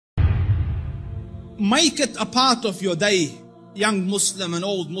make it a part of your day. Young Muslim and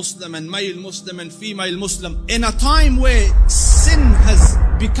old Muslim and male Muslim and female Muslim. In a time where sin has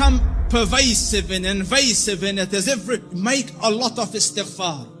become pervasive and invasive in it, make a lot of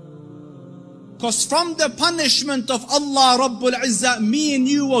istighfar. Because from the punishment of Allah Rabbul Izzah, me and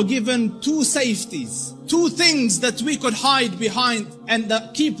you were given two safeties. Two things that we could hide behind and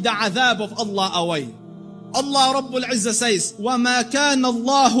keep the adhab of Allah away. Allah Rabbul Izzah says, وَمَا كَانَ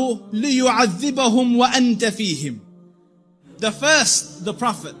اللَّهُ لِيُعَذِّبَهُمْ وَأَنْتَ فِيهِمْ. The first, the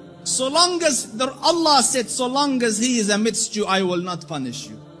Prophet. So long as, Allah said, so long as he is amidst you, I will not punish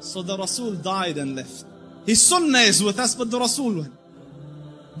you. So the Rasul died and left. His sunnah is with us, but the Rasul went.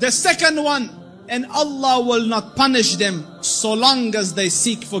 The second one, and Allah will not punish them so long as they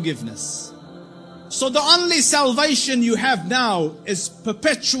seek forgiveness. So the only salvation you have now is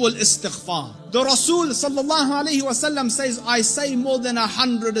perpetual istighfar. The Rasul sallallahu alayhi wasallam says, I say more than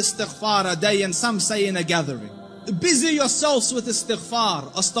 100 istighfar a day, and some say in a gathering. Busy yourselves with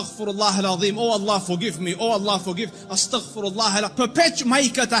istighfar. Astaghfirullah al-azim. Oh Allah forgive me. Oh Allah forgive. Astaghfirullah.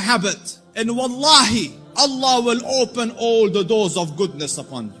 Make it a habit. And wallahi, Allah will open all the doors of goodness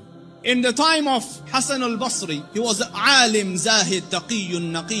upon you. In the time of Hassan al-Basri, he was alim, zahid,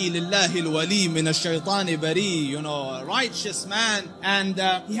 taqiyyun, naqi, lillahi al-wali, min al-shaytani bari, a righteous man. And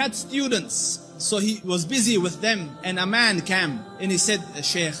he had students. So he was busy with them. And a man came and he said,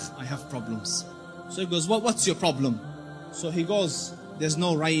 Shaykh, I have problems. So he goes, what's your problem? So he goes, there's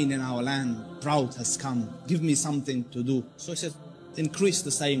no rain in our land. Drought has come. Give me something to do. So he said, increase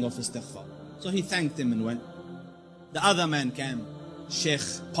the saying of istighfar. So he thanked him and went. The other man came. Sheikh,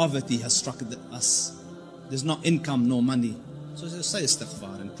 poverty has struck us. There's no income, no money. So he said, say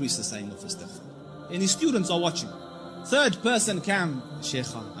istighfar, increase the saying of istighfar. And his students are watching. Third person came.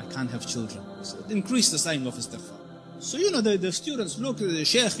 Sheikh, I can't have children. So increase the saying of istighfar. So the students look at the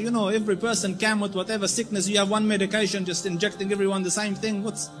Sheikh, every person came with whatever sickness. You have one medication, just injecting everyone the same thing.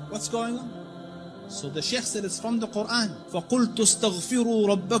 What's going on? So the Sheikh said, it's from the Quran. فَقُلْتُ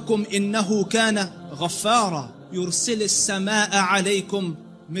اسْتَغْفِرُوا رَبَّكُمْ إِنَّهُ كَانَ غَفَّارًا يُرْسِلِ السَّمَاءَ عَلَيْكُمْ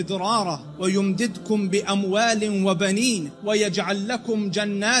مِدْرَارًا وَيُمْدِدْكُمْ بِأَمْوَالٍ وَبَنِينَ وَيَجْعَلْ لَكُمْ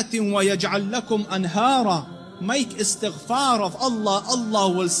جَنَّاتٍ وَيَجْعَلْ لَكُمْ أَنْهَارًا. Make istighfar of Allah.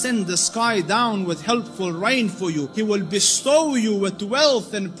 Allah will send the sky down with helpful rain for you. He will bestow you with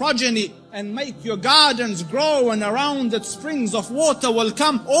wealth and progeny and make your gardens grow, and around it springs of water will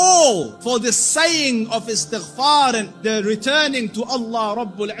come. All for the saying of istighfar and the returning to Allah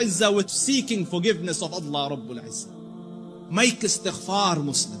Rabbul Izzah with seeking forgiveness of Allah Rabbul Izzah. Make istighfar,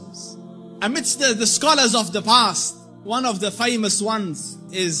 Muslims. Amidst the scholars of the past, one of the famous ones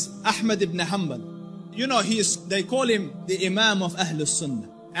is Ahmad ibn Hanbal. They call him the Imam of Ahlul Sunnah.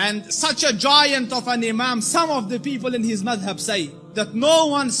 And such a giant of an Imam, some of the people in his madhab say that no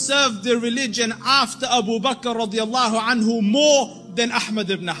one served the religion after Abu Bakr radiallahu anhu more than Ahmad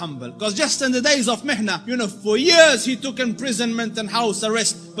ibn Hanbal. Because just in the days of Mihna, for years he took imprisonment and house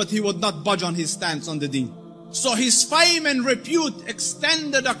arrest, but he would not budge on his stance on the deen. So his fame and repute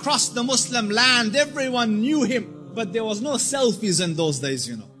extended across the Muslim land. Everyone knew him, but there was no selfies in those days,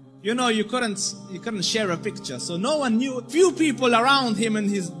 you couldn't share a picture. So no one knew. Few people around him and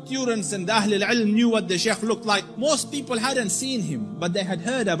his students and Ahl al-Ilm knew what the Shaykh looked like. Most people hadn't seen him, but they had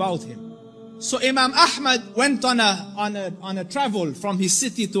heard about him. So Imam Ahmad went on a travel from his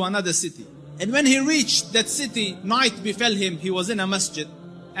city to another city. And when he reached that city, night befell him. He was in a masjid.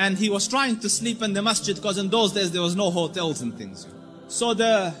 And he was trying to sleep in the masjid because in those days there was no hotels and things. So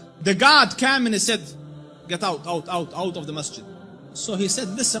the guard came and he said, get out of the masjid. So he said,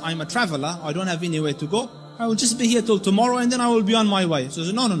 listen, I'm a traveler. I don't have anywhere to go. I will just be here till tomorrow and then I will be on my way. So he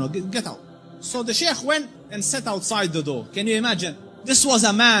said, no, get out. So the Shaykh went and sat outside the door. Can you imagine? This was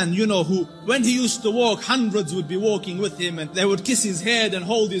a man, who, when he used to walk, hundreds would be walking with him and they would kiss his head and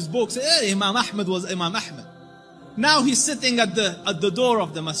hold his books. Imam Ahmad was Imam Ahmad. Now he's sitting at the door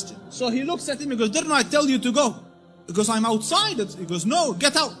of the masjid. So he looks at him, he goes, didn't I tell you to go? He goes, I'm outside. He goes, no,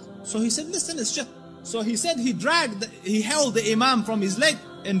 get out. So he said, listen, it's just... So he said he held the Imam from his leg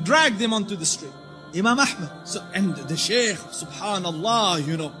and dragged him onto the street. Imam Ahmad. So, and the Shaykh,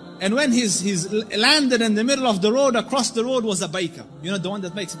 subhanallah, And when he's landed in the middle of the road, across the road was a baker. The one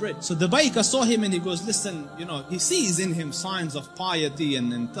that makes bread. So the baker saw him and he goes, listen, he sees in him signs of piety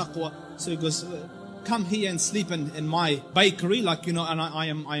and taqwa. So he goes, come here and sleep in my bakery, and I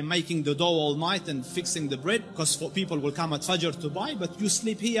am making the dough all night and fixing the bread, because people will come at Fajr to buy, but you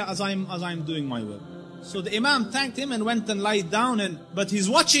sleep here as I'm doing my work. So the Imam thanked him and went and laid down, but he's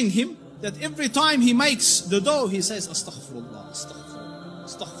watching him, that every time he makes the dough, he says, astaghfirullah, astaghfirullah,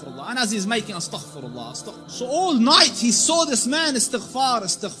 astaghfirullah. And as he's making astaghfirullah, astaghfirullah. So all night he saw this man, istighfar,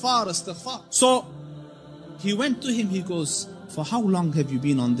 istighfar, istighfar. So He went to him, he goes, for how long have you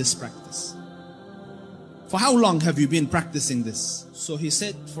been on this practice? For how long have you been practicing this? So he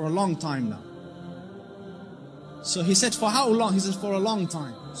said, for a long time now. So he said, for how long? He said, for a long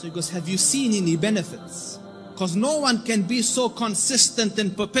time. So he goes, have you seen any benefits? Because no one can be so consistent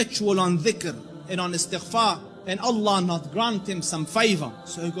and perpetual on dhikr and on istighfar and Allah not grant him some favor.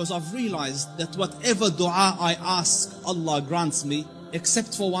 So he goes, I've realized that whatever dua I ask, Allah grants me,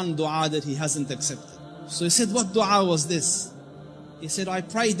 except for one dua that he hasn't accepted. So he said, what dua was this? He said, I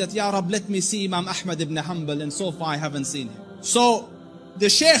prayed that, Ya Rab, let me see Imam Ahmad ibn Hanbal, and so far I haven't seen him. So the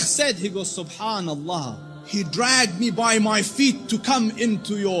Shaykh said, he goes, Subhanallah, he dragged me by my feet to come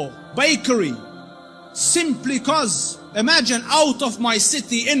into your bakery, simply cause, imagine, out of my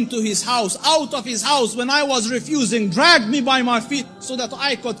city into his house, out of his house when I was refusing, dragged me by my feet so that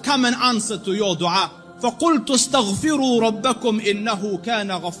I could come and answer to your dua. فقلت استغفروا ربكم إنه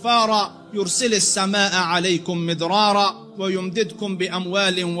كان غفارا يرسل السماء عليكم مدرارا ويمددكم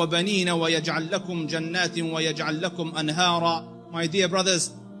بأموال وبنين ويجعل لكم جنات ويجعل لكم أنهارا. My dear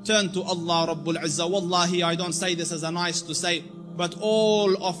brothers, turn to Allah Rabbul Izzah. Wallahi, I don't say this as a nice to say, but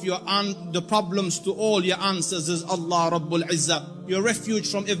all of the problems to all your answers is Allah Rabbul Izzah. Your refuge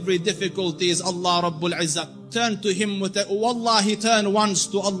from every difficulty is Allah Rabbul Izzah. Turn to Him Wallahi, turn once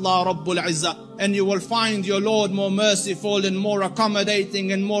to Allah Rabbul Izzah, and you will find your Lord more merciful and more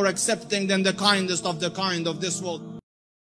accommodating and more accepting than the kindest of the kind of this world.